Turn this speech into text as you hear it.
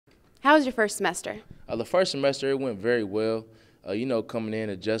How was your first semester? The first semester, it went very well. Coming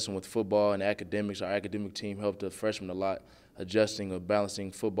in, adjusting with football and academics. Our academic team helped the freshmen a lot, adjusting or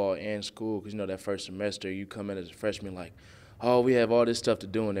balancing football and school. Because, that first semester, you come in as a freshman like, oh, we have all this stuff to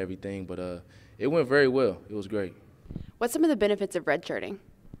do and everything. But it went very well. It was great. What's some of the benefits of redshirting?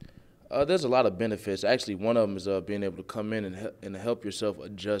 There's a lot of benefits. Actually, one of them is being able to come in and help yourself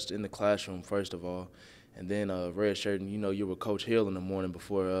adjust in the classroom, first of all. And then redshirting, you're with Coach Hill in the morning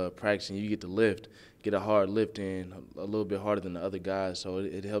before practicing. You get to lift, get a hard lift in, a little bit harder than the other guys. So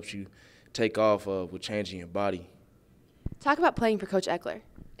it helps you take off with changing your body. Talk about playing for Coach Eckler.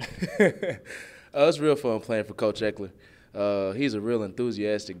 It's real fun playing for Coach Eckler. He's a real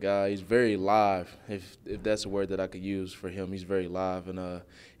enthusiastic guy. He's very live, if that's a word that I could use for him. He's very live, and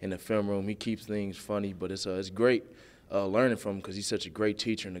in the film room, he keeps things funny. But it's great learning from him because he's such a great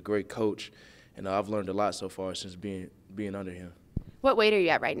teacher and a great coach. And I've learned a lot so far since being under him. What weight are you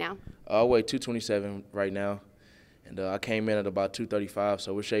at right now? I weigh 227 right now, and I came in at about 235,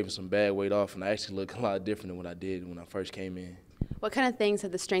 so we're shaving some bad weight off, and I actually look a lot different than what I did when I first came in. What kind of things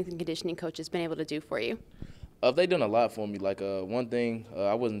have the strength and conditioning coaches been able to do for you? They've done a lot for me. Like one thing,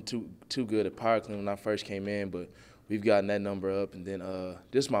 I wasn't too good at power clean when I first came in, but we've gotten that number up. And then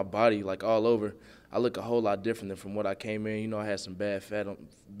just my body, like all over, I look a whole lot different than from what I came in. I had some bad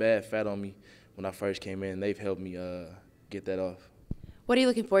fat on me when I first came in. They've helped me get that off. What are you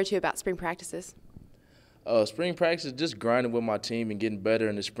looking forward to about spring practices? Spring practice, just grinding with my team and getting better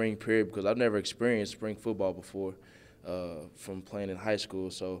in the spring period because I've never experienced spring football before from playing in high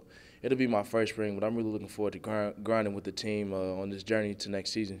school. So it'll be my first spring, but I'm really looking forward to grinding with the team on this journey to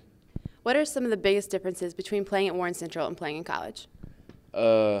next season. What are some of the biggest differences between playing at Warren Central and playing in college?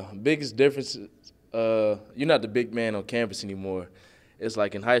 Biggest differences, you're not the big man on campus anymore. It's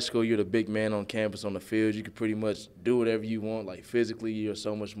like in high school, you're the big man on campus on the field. You can pretty much do whatever you want. Like physically, you're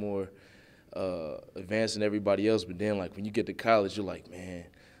so much more advanced than everybody else. But then, like when you get to college, you're like, man,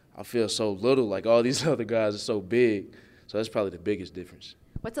 I feel so little. Like all these other guys are so big. So that's probably the biggest difference.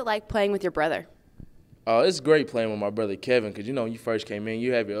 What's it like playing with your brother? It's great playing with my brother Kevin because, when you first came in,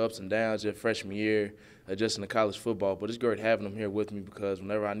 you have your ups and downs your freshman year, adjusting to college football. But it's great having him here with me because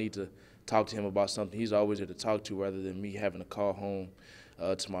whenever I need to talk to him about something, he's always there to talk to rather than me having to call home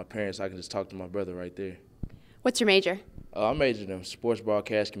to my parents. I can just talk to my brother right there. What's your major? I majored in sports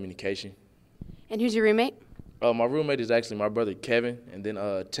broadcast communication. And who's your roommate? My roommate is actually my brother Kevin, and then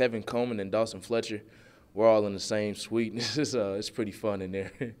Tevin Coleman and Dawson Fletcher. We're all in the same suite. It's pretty fun in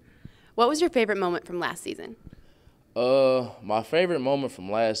there. What was your favorite moment from last season? My favorite moment from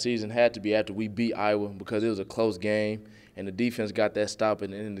last season had to be after we beat Iowa because it was a close game, and the defense got that stop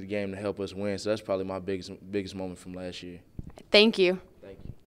at the end of the game to help us win. So that's probably my biggest moment from last year. Thank you.